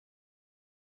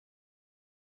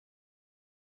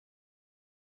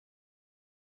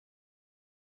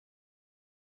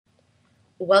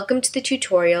Welcome to the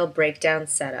tutorial Breakdown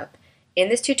Setup. In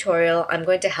this tutorial, I'm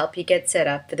going to help you get set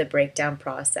up for the breakdown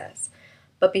process.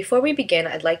 But before we begin,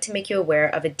 I'd like to make you aware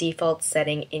of a default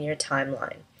setting in your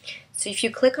timeline. So if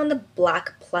you click on the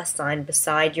black plus sign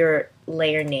beside your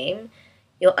layer name,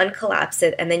 you'll uncollapse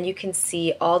it and then you can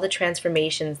see all the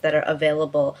transformations that are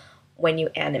available when you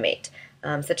animate.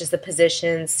 Such as the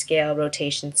position, scale,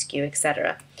 rotation, skew,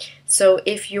 etc. So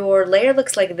if your layer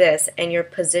looks like this and your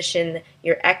position,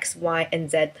 your X, Y, and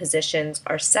Z positions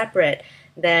are separate,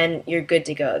 then you're good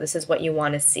to go. This is what you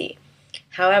want to see.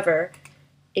 However,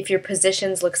 if your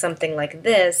positions look something like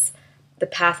this, the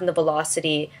path and the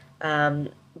velocity,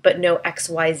 but no X,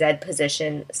 Y, Z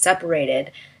position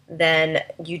separated, then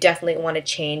you definitely want to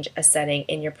change a setting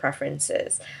in your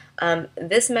preferences.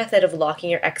 This method of locking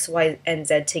your X, Y, and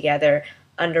Z together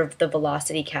under the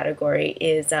velocity category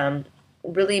is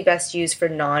really best used for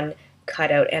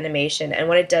non-cutout animation, and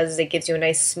what it does is it gives you a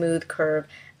nice smooth curve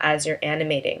as you're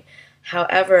animating.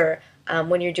 However,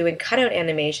 when you're doing cutout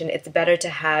animation, it's better to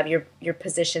have your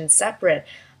positions separate.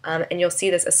 And you'll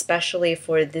see this especially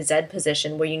for the Z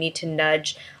position where you need to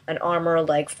nudge an arm or a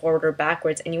leg forward or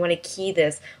backwards, and you want to key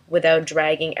this without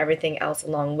dragging everything else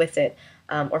along with it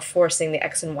or forcing the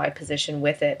X and Y position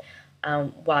with it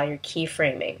while you're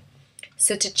keyframing.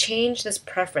 So to change this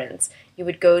preference, you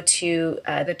would go to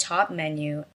the top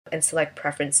menu and select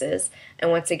Preferences,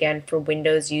 and once again for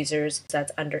Windows users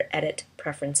that's under Edit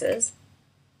Preferences.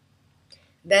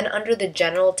 Then under the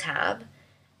General tab,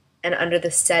 and under the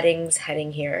Settings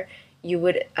heading here, you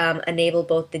would enable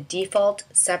both the default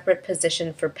separate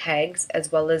position for pegs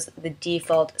as well as the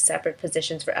default separate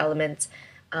positions for elements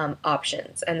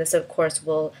options. And this, of course,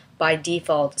 will by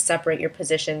default separate your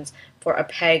positions for a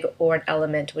peg or an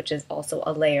element, which is also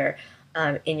a layer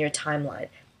in your timeline.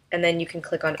 And then you can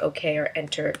click on OK or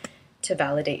Enter to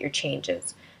validate your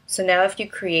changes. So now if you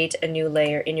create a new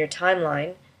layer in your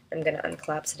timeline, I'm going to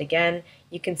uncollapse it again,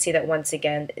 you can see that once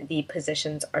again the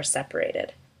positions are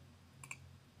separated.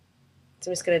 So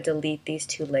I'm just going to delete these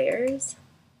two layers.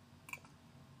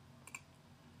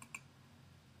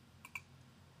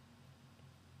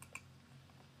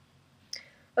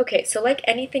 Okay, so like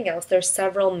anything else, there's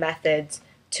several methods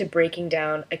to breaking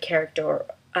down a character.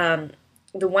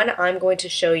 The one I'm going to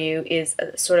show you is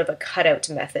sort of a cutout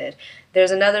method.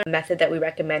 There's another method that we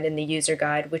recommend in the user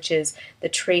guide, which is the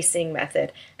tracing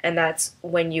method, and that's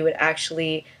when you would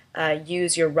actually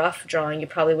use your rough drawing. You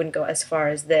probably wouldn't go as far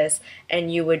as this,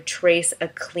 and you would trace a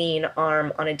clean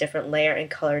arm on a different layer and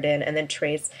color it in, and then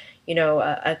trace,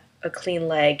 a clean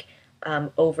leg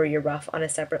over your rough on a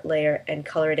separate layer and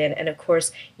color it in. And of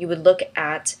course, you would look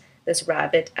at this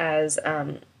rabbit as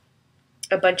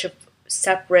a bunch of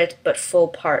separate but full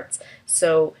parts.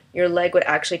 So your leg would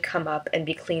actually come up and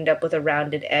be cleaned up with a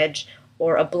rounded edge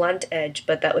or a blunt edge,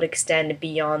 but that would extend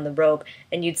beyond the rope,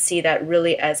 and you'd see that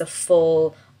really as a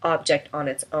full object on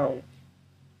its own.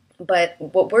 But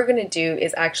what we're going to do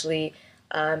is actually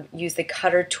use the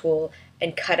cutter tool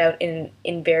and cut out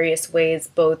in various ways,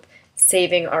 both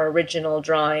saving our original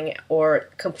drawing or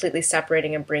completely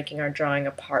separating and breaking our drawing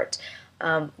apart.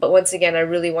 But once again, I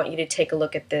really want you to take a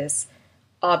look at this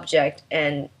object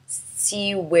and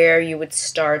see where you would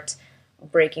start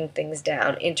breaking things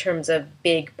down in terms of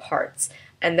big parts,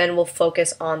 and then we'll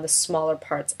focus on the smaller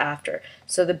parts after.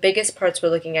 So the biggest parts we're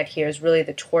looking at here is really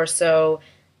the torso,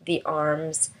 the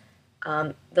arms,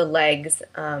 the legs,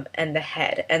 and the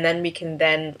head, and then we can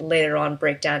then later on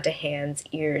break down to hands,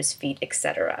 ears, feet,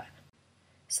 etc.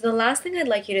 So the last thing I'd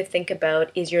like you to think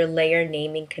about is your layer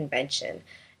naming convention.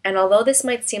 And although this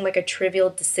might seem like a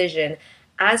trivial decision,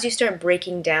 as you start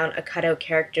breaking down a cutout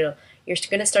character, you're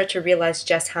going to start to realize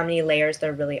just how many layers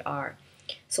there really are.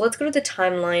 So let's go to the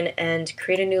timeline and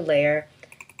create a new layer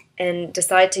and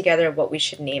decide together what we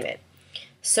should name it.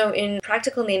 So in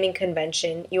practical naming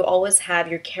convention, you always have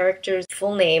your character's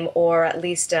full name or at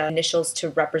least initials to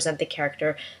represent the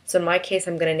character. So in my case,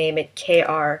 I'm going to name it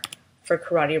KR for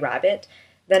Karate Rabbit,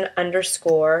 then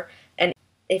underscore, and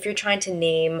if you're trying to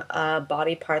name a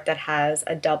body part that has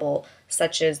a double,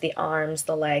 such as the arms,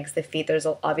 the legs, the feet, there's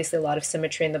obviously a lot of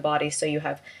symmetry in the body, so you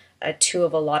have two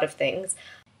of a lot of things.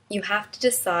 You have to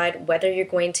decide whether you're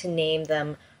going to name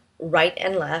them right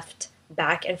and left,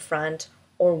 back and front,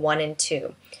 or 1 and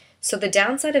 2. So the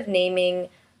downside of naming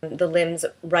the limbs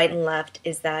right and left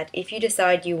is that if you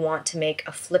decide you want to make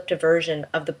a flipped version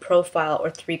of the profile or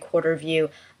 3/4 view,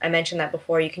 I mentioned that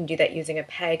before, you can do that using a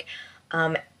peg.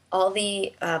 All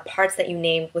the parts that you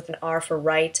named with an R for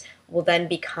right will then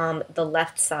become the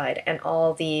left side, and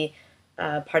all the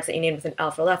parts that you named with an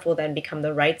L for left will then become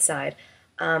the right side.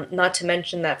 Not to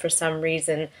mention that for some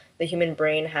reason the human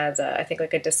brain has, I think,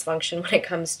 like a dysfunction when it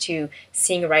comes to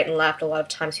seeing right and left. A lot of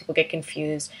times people get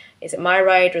confused. Is it my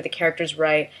right or the character's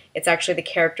right? It's actually the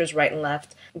character's right and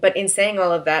left. But in saying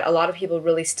all of that, a lot of people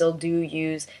really still do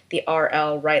use the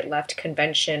RL, right-left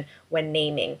convention when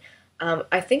naming.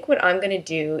 I think what I'm going to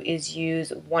do is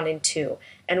use 1 and 2.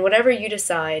 And whatever you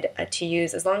decide to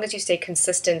use, as long as you stay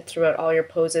consistent throughout all your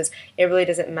poses, it really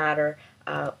doesn't matter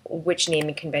which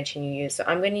naming convention you use. So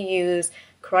I'm going to use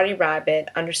Karate Rabbit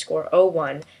underscore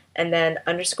 01 and then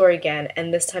underscore again,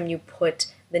 and this time you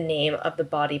put the name of the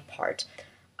body part.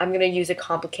 I'm going to use a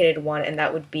complicated one, and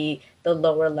that would be the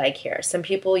lower leg here. Some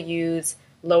people use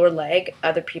lower leg,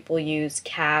 other people use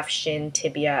calf, shin,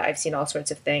 tibia. I've seen all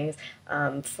sorts of things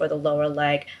for the lower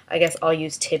leg. I guess I'll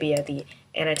use tibia, the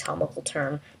anatomical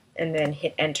term, and then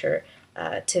hit enter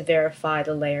to verify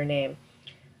the layer name.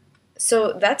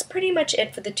 So that's pretty much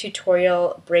it for the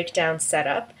tutorial breakdown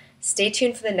setup. Stay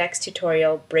tuned for the next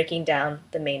tutorial breaking down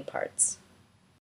the main parts.